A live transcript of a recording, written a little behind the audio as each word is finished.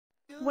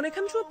Wanna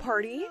come to a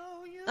party?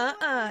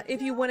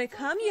 If you wanna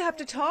come, you have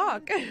to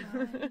talk.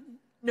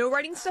 No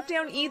writing stuff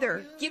down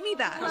either. Give me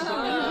that.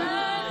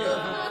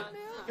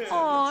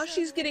 Aw,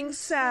 she's getting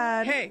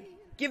sad. Hey,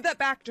 give that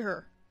back to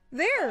her.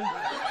 There.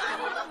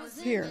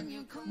 Here.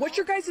 What's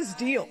your guys'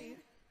 deal?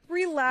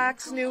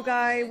 Relax, new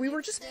guy. We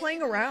were just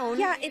playing around.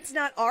 Yeah, it's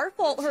not our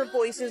fault her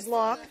voice is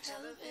locked.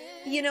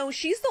 You know,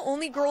 she's the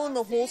only girl in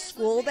the whole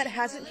school that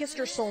hasn't kissed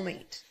her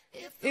soulmate.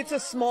 It's a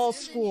small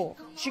school.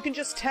 She can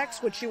just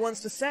text what she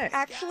wants to say.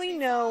 Actually,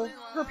 no.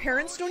 Her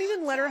parents don't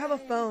even let her have a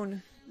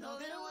phone.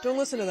 Don't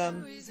listen to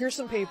them. Here's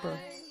some paper.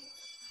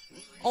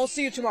 I'll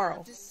see you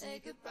tomorrow.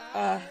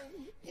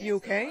 You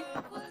okay?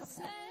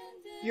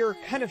 You're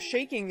kind of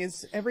shaking.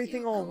 Is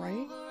everything all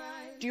right?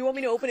 Do you want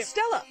me to open it?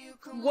 Stella!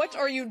 What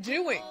are you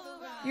doing?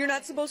 You're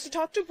not supposed to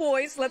talk to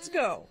boys. Let's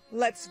go.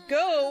 Let's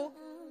go!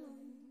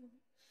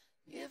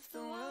 If the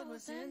world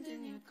was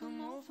ending, you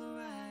come over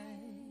right.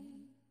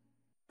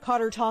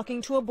 Caught her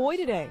talking to a boy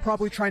today.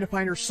 Probably trying to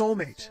find her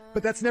soulmate,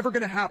 but that's never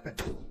gonna happen.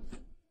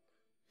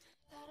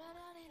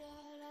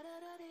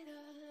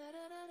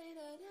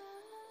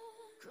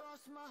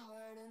 Cross my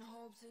heart and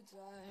hope to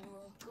die.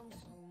 Welcome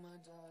to my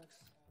dark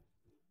side.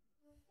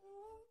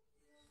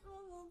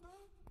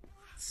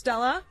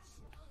 Stella?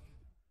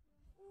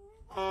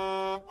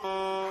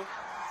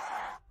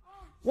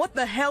 What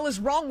the hell is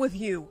wrong with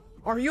you?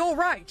 Are you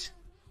alright?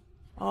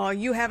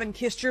 You haven't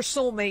kissed your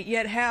soulmate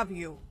yet, have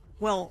you?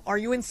 Well, are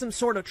you in some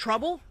sort of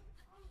trouble?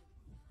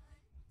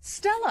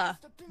 Stella!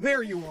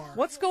 There you are.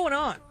 What's going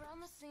on?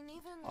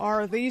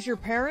 Are these your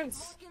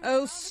parents?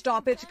 Oh,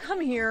 stop it.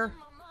 Come here.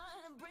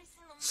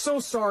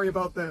 So sorry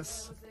about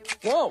this.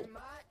 Whoa!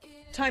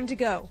 Time to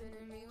go.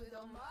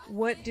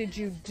 What did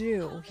you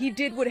do? He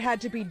did what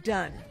had to be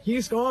done.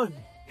 He's gone,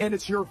 and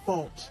it's your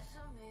fault.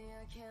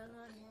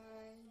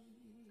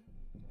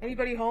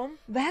 Anybody home?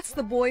 That's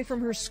the boy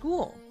from her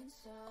school.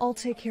 I'll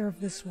take care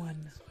of this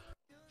one.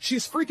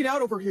 She's freaking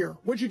out over here.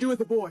 What'd you do with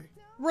the boy?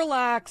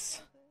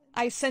 Relax.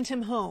 I sent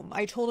him home.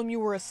 I told him you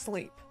were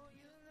asleep.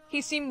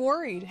 He seemed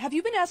worried. Have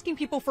you been asking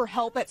people for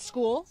help at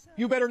school?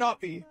 You better not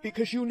be,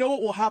 because you know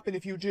what will happen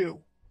if you do.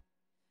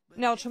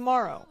 Now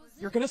tomorrow.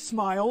 You're gonna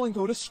smile and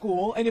go to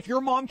school, and if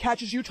your mom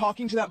catches you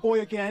talking to that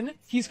boy again,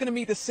 he's gonna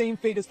meet the same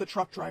fate as the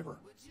truck driver.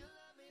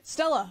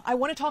 Stella, I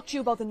want to talk to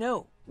you about the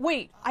note.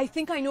 Wait, I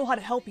think I know how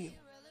to help you.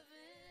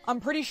 I'm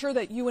pretty sure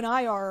that you and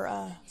I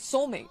are,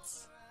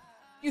 soulmates.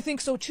 You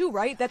think so too,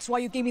 right? That's why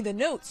you gave me the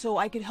note, so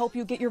I could help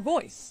you get your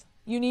voice.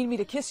 You need me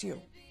to kiss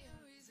you.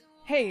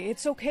 Hey,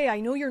 it's okay, I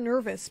know you're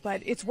nervous,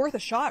 but it's worth a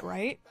shot,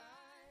 right?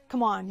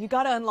 Come on, you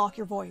gotta unlock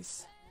your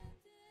voice.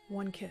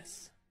 One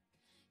kiss.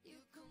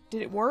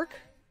 Did it work?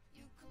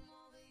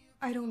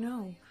 I don't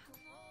know.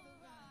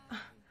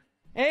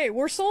 Hey,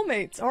 we're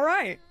soulmates,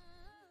 alright.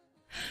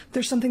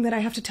 There's something that I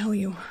have to tell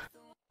you.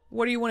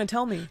 What do you want to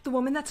tell me? The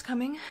woman that's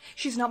coming,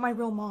 she's not my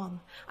real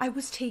mom. I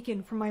was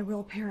taken from my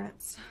real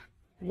parents.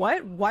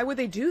 What? Why would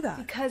they do that?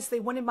 Because they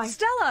wanted my—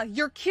 Stella,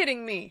 you're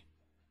kidding me.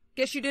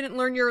 Guess you didn't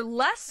learn your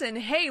lesson.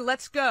 Hey,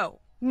 let's go.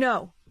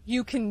 No.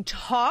 You can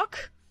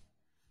talk?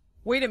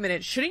 Wait a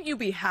minute, shouldn't you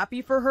be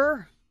happy for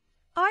her?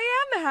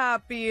 I am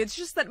happy. It's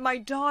just that my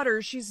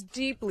daughter, she's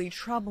deeply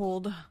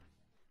troubled.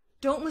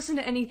 Don't listen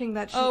to anything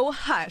that she— Oh,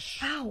 hush.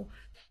 Ow.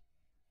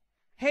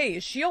 Hey,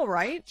 is she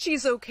alright?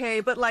 She's okay,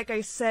 but like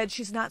I said,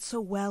 she's not so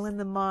well in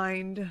the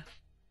mind.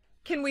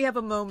 Can we have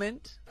a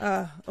moment?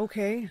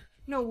 Okay.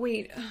 No,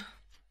 wait.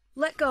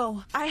 Let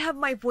go. I have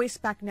my voice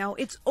back now.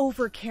 It's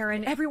over,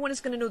 Karen. Everyone is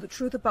gonna know the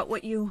truth about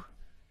what you...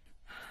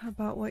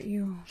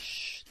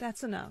 Shh,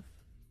 that's enough.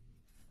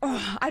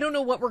 Ugh, I don't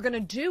know what we're gonna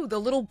do. The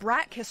little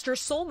brat kissed her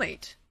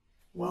soulmate.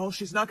 Well,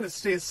 she's not gonna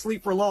stay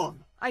asleep for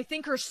long. I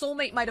think her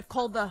soulmate might have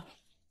called the...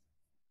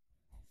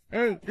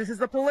 Hey, this is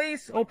the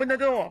police. Open the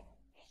door.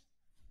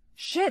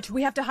 Shit,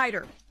 we have to hide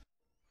her.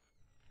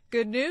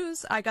 Good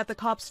news, I got the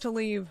cops to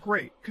leave.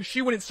 Great, because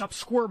she wouldn't stop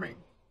squirming.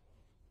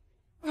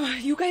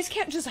 You guys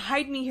can't just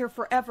hide me here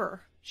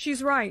forever.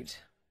 She's right.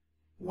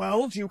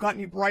 Well, do you got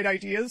any bright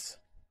ideas?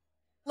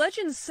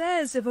 Legend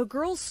says if a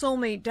girl's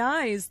soulmate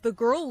dies, the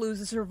girl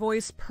loses her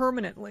voice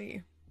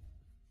permanently.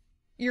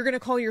 You're gonna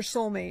call your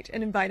soulmate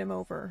and invite him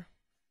over.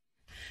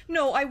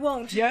 No, I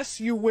won't. Yes,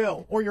 you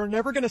will, or you're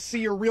never gonna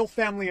see your real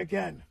family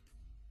again.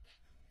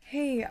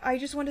 Hey, I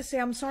just want to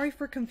say I'm sorry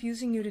for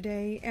confusing you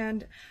today,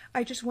 and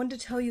I just wanted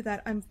to tell you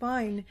that I'm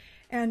fine,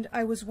 and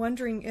I was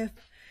wondering if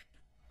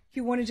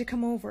you wanted to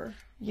come over.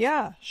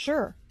 Yeah,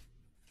 sure.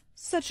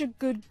 Such a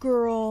good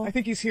girl. I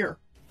think he's here.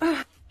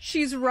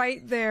 She's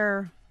right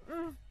there.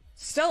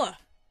 Stella,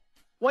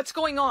 what's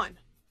going on?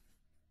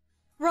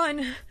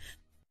 Run.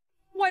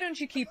 Why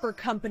don't you keep her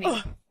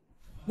company?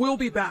 We'll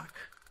be back.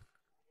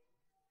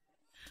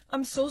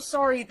 I'm so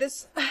sorry.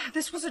 This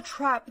was a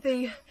trap.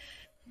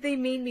 They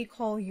made me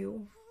call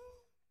you.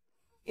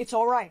 It's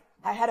all right.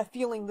 I had a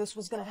feeling this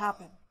was gonna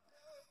happen.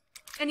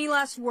 Any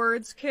last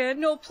words, kid?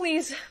 No,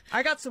 please.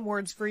 I got some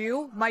words for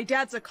you. My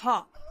dad's a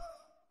cop.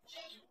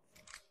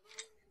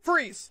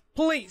 Freeze!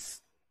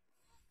 Police!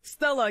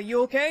 Stella,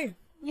 you okay?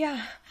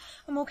 Yeah,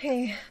 I'm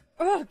okay.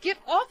 Ugh, get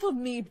off of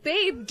me,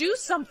 babe, do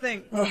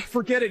something!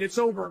 Forget it, it's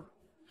over.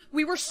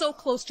 We were so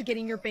close to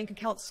getting your bank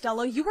account,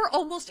 Stella. You were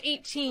almost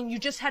 18, you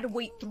just had to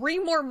wait 3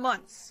 more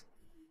months.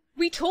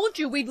 We told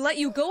you we'd let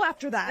you go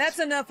after that. That's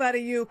enough out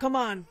of you, come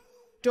on.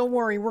 Don't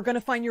worry, we're gonna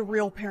find your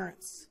real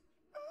parents.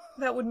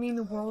 That would mean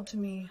the world to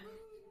me.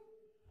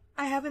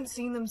 I haven't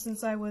seen them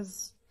since I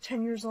was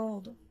 10 years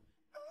old.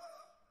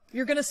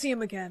 You're gonna see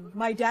him again.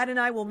 My dad and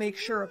I will make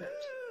sure of it.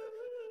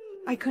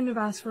 I couldn't have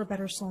asked for a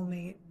better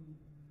soulmate.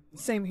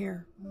 Same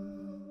here.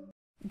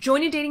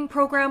 Join a dating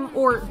program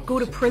or go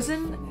to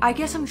prison? I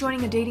guess I'm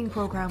joining a dating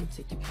program.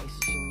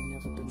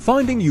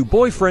 Finding you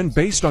boyfriend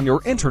based on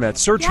your internet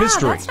search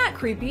history. Yeah, that's not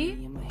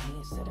creepy.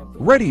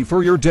 Ready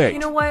for your date. You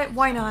know what?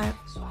 Why not?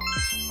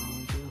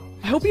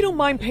 I hope you don't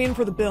mind paying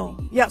for the bill.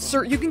 Yeah,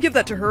 sir, you can give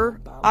that to her.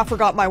 I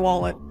forgot my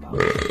wallet.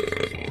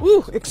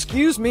 Ooh,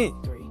 excuse me.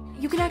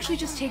 You can actually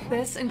just take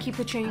this and keep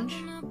the change.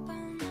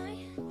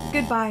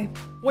 Goodbye.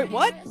 Wait,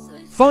 what?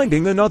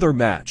 Finding another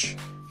match.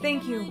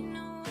 Thank you.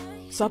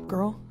 Sup,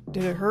 girl?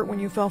 Did it hurt when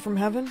you fell from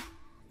heaven?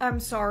 I'm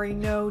sorry,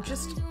 no,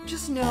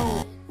 just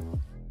no.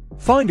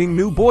 Finding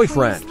new Please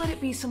boyfriend. let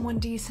it be someone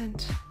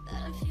decent.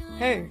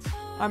 Hey,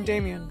 I'm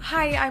Damien.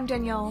 Hi, I'm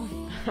Danielle.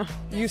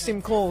 You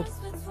seem cold.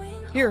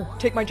 Here,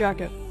 take my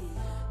jacket.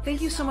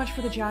 Thank you so much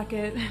for the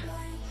jacket.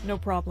 No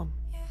problem.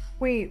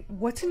 Wait,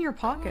 what's in your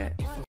pocket?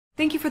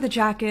 Thank you for the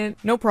jacket.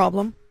 No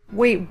problem.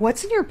 Wait,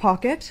 what's in your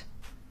pocket?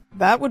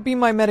 That would be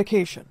my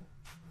medication.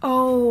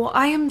 Oh,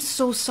 I am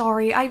so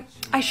sorry. I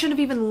shouldn't have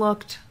even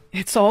looked.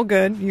 It's all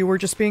good. You were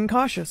just being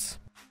cautious.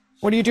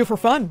 What do you do for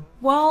fun?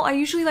 Well, I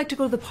usually like to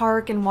go to the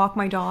park and walk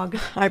my dog.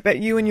 I bet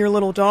you and your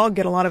little dog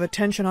get a lot of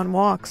attention on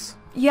walks.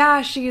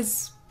 Yeah,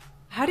 she's...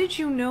 How did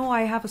you know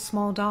I have a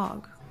small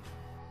dog?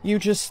 You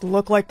just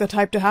look like the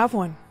type to have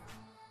one.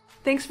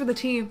 Thanks for the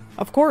tea.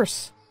 Of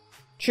course.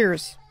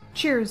 Cheers.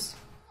 Cheers.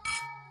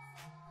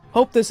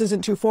 Hope this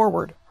isn't too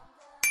forward.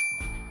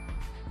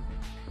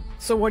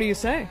 So what do you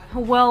say?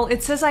 Well,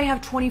 it says I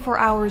have 24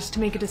 hours to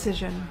make a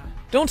decision.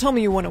 Don't tell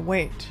me you want to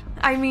wait.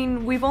 I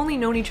mean, we've only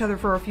known each other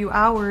for a few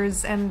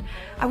hours, and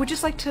I would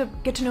just like to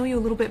get to know you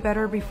a little bit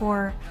better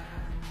before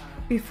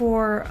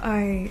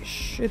I...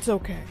 Shh, it's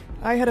okay.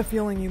 I had a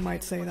feeling you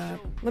might say that.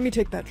 Let me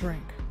take that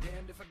drink.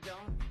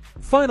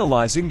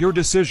 Finalizing your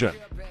decision.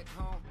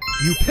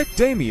 You pick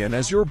Damien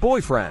as your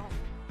boyfriend.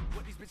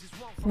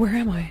 Where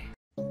am I?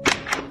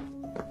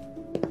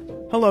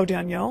 Hello,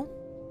 Danielle.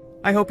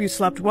 I hope you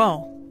slept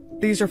well.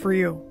 These are for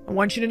you. I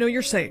want you to know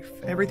you're safe.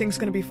 Everything's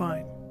gonna be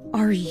fine.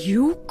 Are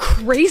you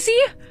crazy?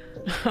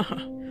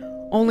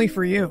 Only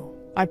for you.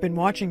 I've been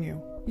watching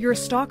you. You're a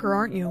stalker,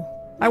 aren't you?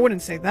 I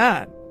wouldn't say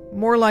that.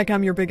 More like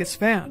I'm your biggest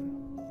fan.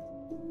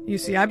 You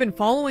see, I've been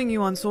following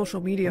you on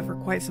social media for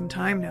quite some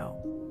time now.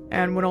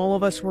 And when all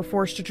of us were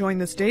forced to join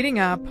this dating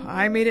app,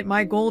 I made it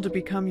my goal to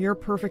become your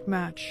perfect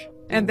match.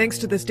 And thanks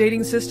to this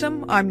dating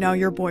system, I'm now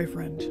your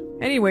boyfriend.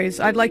 Anyways,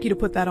 I'd like you to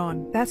put that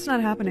on. That's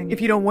not happening.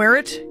 If you don't wear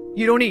it,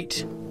 you don't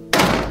eat.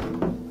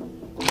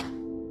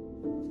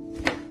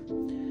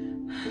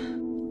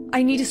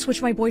 I need to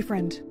switch my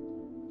boyfriend.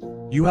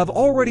 You have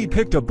already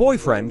picked a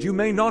boyfriend, you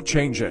may not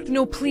change it.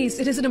 No, please,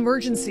 it is an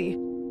emergency.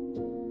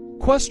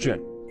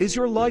 Question. Is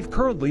your life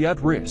currently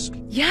at risk?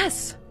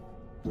 Yes!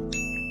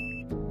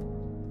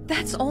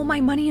 That's all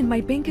my money in my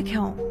bank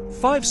account.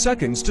 5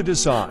 seconds to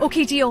decide.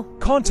 Okay, deal.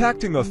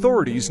 Contacting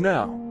authorities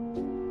now.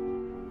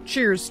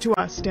 Cheers to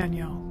us,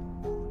 Danielle.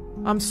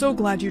 I'm so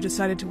glad you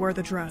decided to wear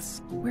the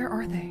dress. Where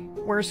are they?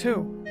 Where's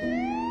who?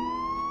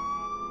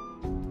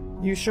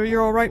 You sure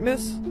you're alright,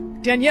 miss?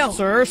 Danielle!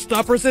 Sir,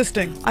 stop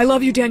resisting. I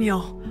love you,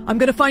 Danielle. I'm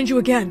gonna find you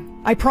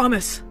again. I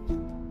promise.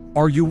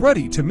 Are you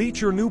ready to meet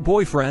your new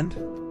boyfriend?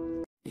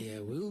 Yeah,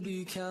 we'll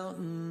be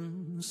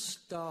counting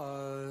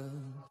stars.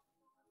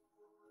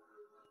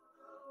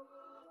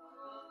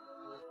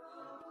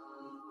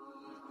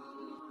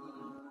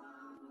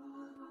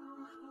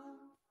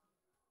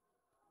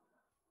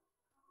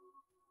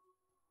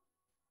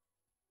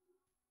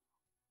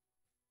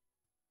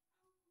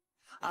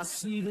 I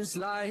see this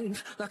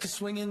life like a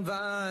swinging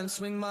vine.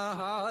 Swing my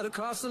heart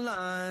across the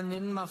line.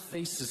 In my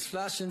face is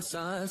flashing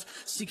signs.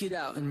 Seek it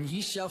out and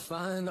ye shall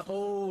find.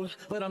 Old,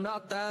 but I'm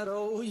not that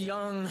old.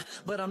 Young,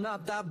 but I'm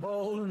not that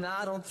bold. And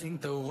I don't think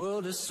the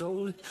world is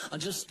sold. I'm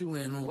just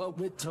doing what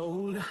we're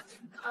told.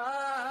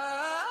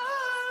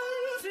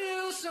 I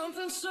feel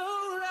something so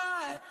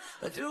right,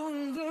 but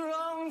doing the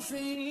wrong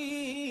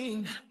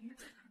thing.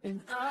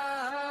 And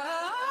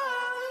I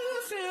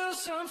feel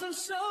something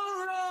so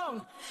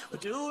wrong,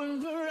 but doing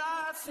the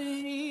right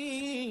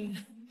thing.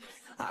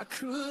 I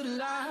could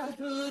lie,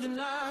 could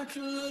lie,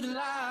 could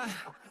lie.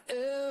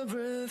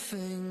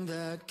 Everything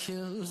that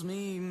kills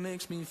me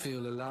makes me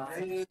feel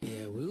alive.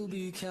 Yeah, we'll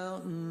be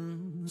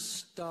counting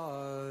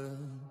stars.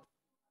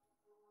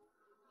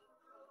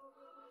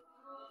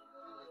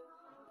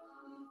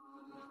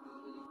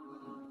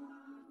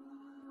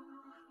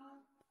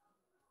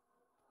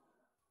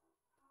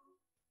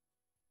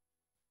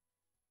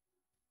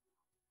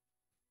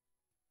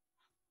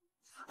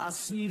 I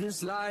see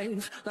this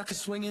life like a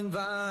swinging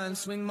vine,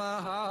 swing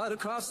my heart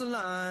across the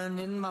line.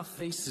 In my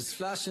face is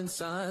flashing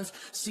signs,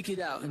 seek it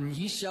out and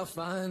ye shall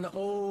find.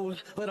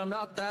 Old, but I'm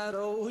not that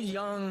old.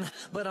 Young,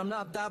 but I'm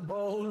not that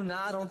bold. And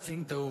I don't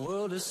think the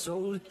world is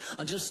sold,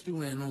 I'm just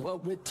doing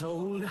what we're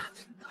told.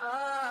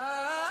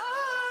 I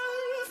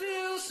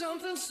feel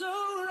something so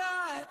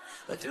right,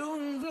 but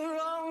doing the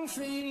wrong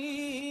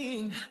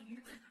thing.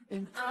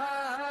 And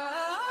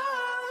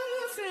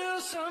I feel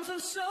something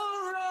so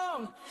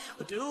wrong,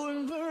 but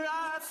doing the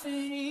right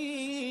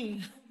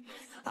thing.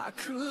 I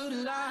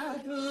couldn't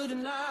lie,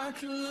 couldn't lie,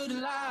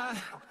 couldn't lie.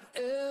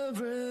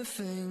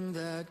 Everything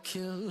that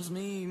kills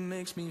me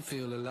makes me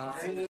feel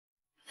alive.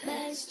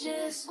 Let's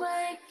just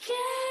wait,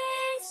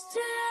 just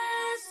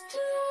two.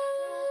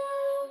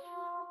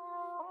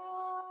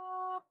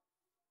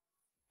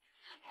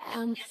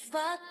 I'm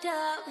fucked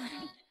up.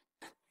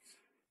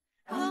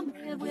 Come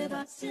here with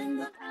us in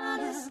the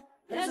palace.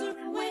 There's a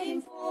room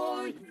waiting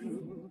for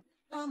you.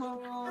 Come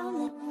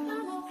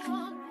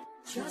on,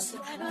 just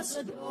let us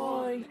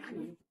adore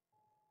you.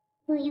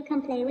 Will you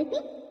come play with me?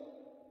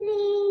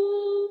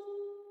 Please.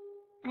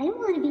 I don't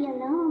want to be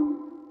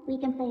alone. We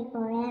can play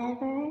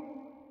forever.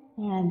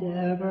 And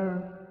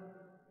ever.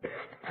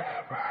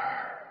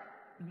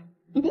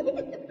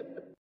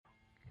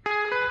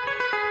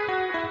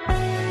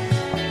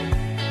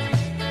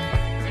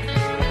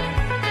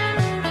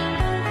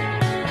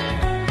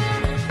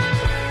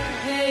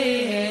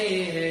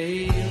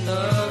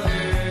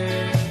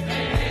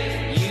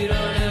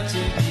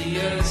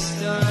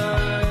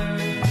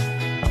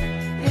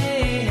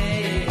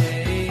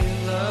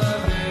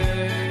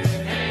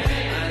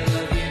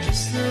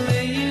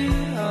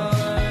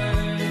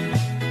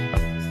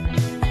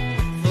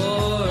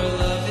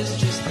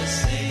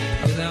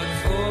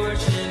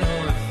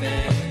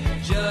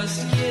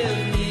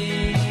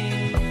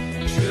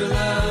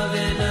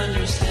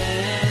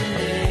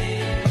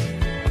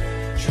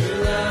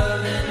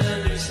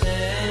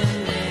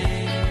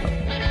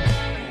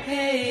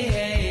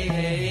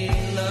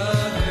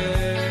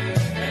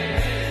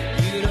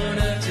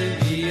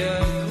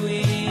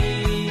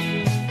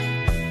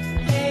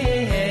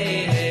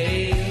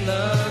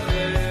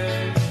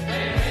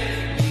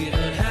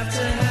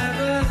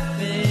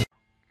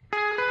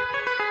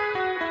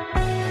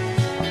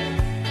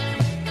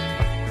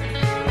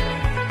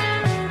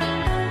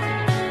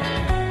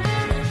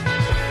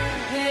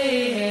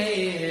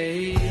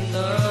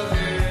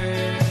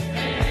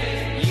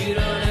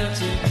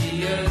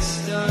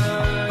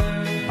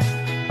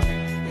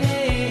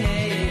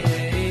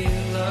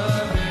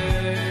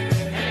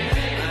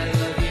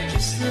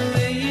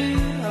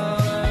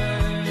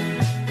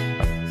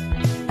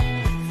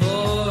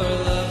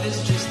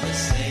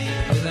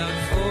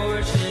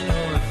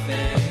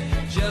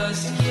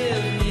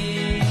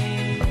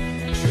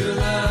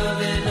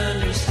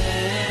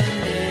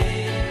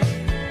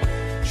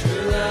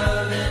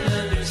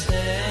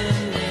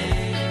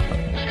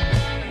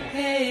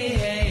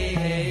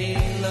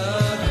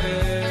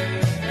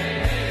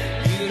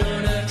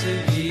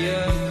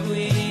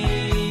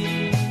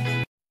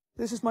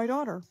 This is my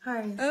daughter.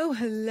 Hi. Oh,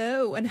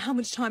 hello. And how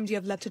much time do you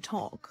have left to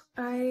talk?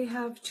 I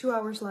have 2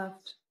 hours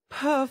left.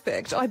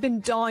 Perfect. I've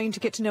been dying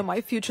to get to know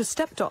my future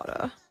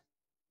stepdaughter.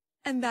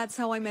 And that's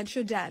how I met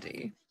your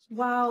daddy.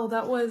 Wow,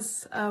 that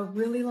was a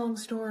really long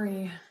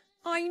story.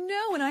 I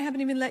know, and I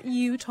haven't even let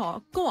you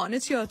talk. Go on,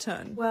 it's your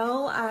turn.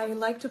 Well, I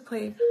like to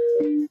play...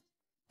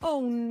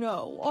 Oh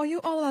no, are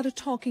you all out of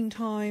talking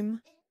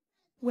time?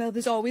 Well,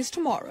 there's always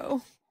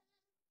tomorrow.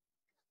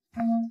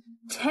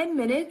 10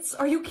 minutes?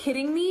 Are you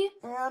kidding me?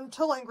 And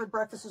tell Ingrid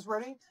breakfast is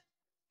ready.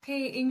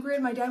 Hey, Ingrid,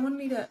 my dad wanted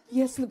me to...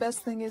 Yes, and the best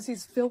thing is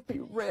he's filthy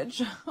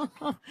rich.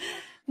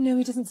 No,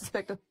 he doesn't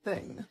suspect a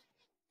thing.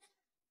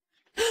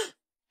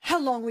 How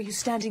long were you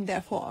standing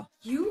there for?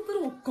 You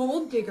little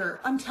gold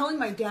digger. I'm telling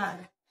my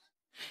dad.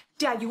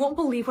 Dad, you won't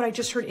believe what I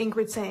just heard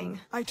Ingrid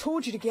saying. I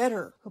told you to get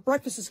her. Her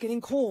breakfast is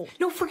getting cold.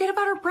 No, forget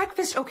about her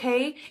breakfast,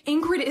 okay?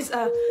 Ingrid is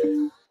a...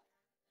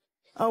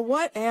 A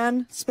what,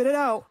 Anne? Spit it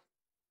out.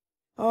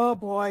 Oh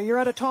boy, you're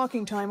out of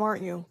talking time,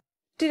 aren't you?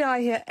 Did I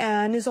hear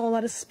Anne is all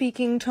out of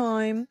speaking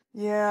time?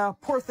 Yeah,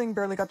 poor thing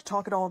barely got to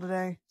talk at all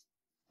today.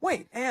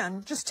 Wait,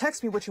 Anne, just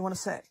text me what you want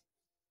to say.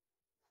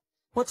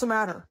 What's the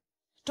matter?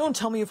 Don't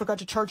tell me you forgot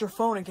to charge your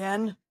phone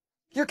again.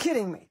 You're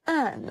kidding me.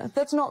 Anne,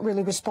 that's not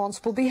really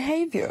responsible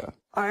behavior.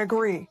 I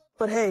agree.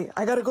 But hey,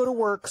 I gotta go to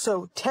work,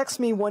 so text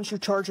me once you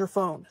charge your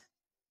phone.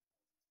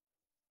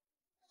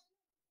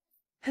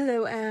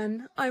 Hello,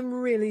 Anne. I'm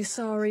really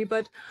sorry,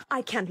 but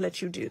I can't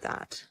let you do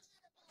that.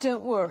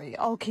 Don't worry,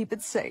 I'll keep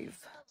it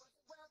safe.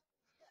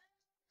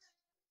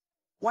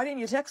 Why didn't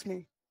you text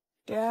me?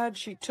 Dad,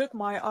 she took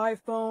my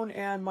iPhone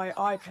and my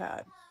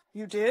iPad.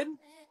 You did?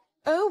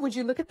 Oh, would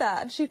you look at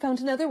that? She found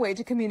another way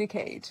to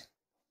communicate.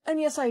 And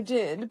yes, I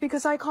did,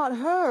 because I caught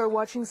her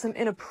watching some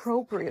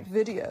inappropriate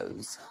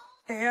videos.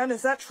 Anne,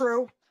 is that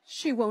true?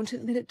 She won't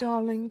admit it,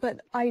 darling, but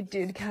I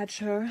did catch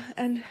her,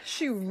 and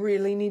she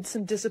really needs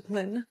some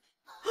discipline.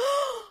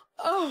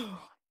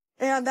 Oh!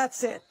 And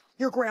that's it.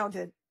 You're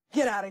grounded.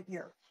 Get out of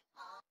here.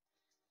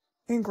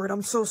 Ingrid,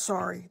 I'm so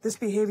sorry. This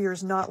behavior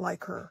is not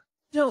like her.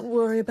 Don't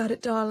worry about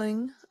it,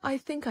 darling. I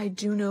think I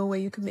do know a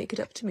way you can make it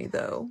up to me,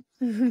 though.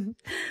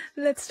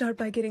 Let's start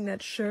by getting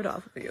that shirt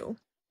off of you.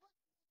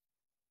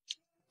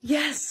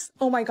 Yes!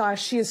 Oh my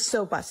gosh, she is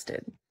so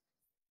busted.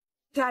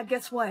 Dad,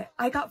 guess what?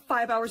 I got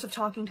 5 hours of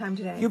talking time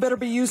today. You better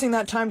be using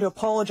that time to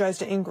apologize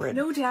to Ingrid.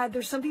 No, Dad,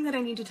 there's something that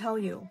I need to tell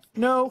you.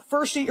 No,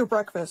 first eat your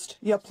breakfast.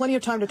 You have plenty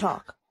of time to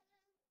talk.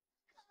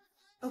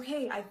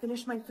 Okay, I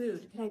finished my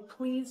food. Can I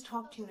please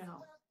talk to you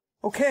now?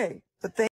 Okay, but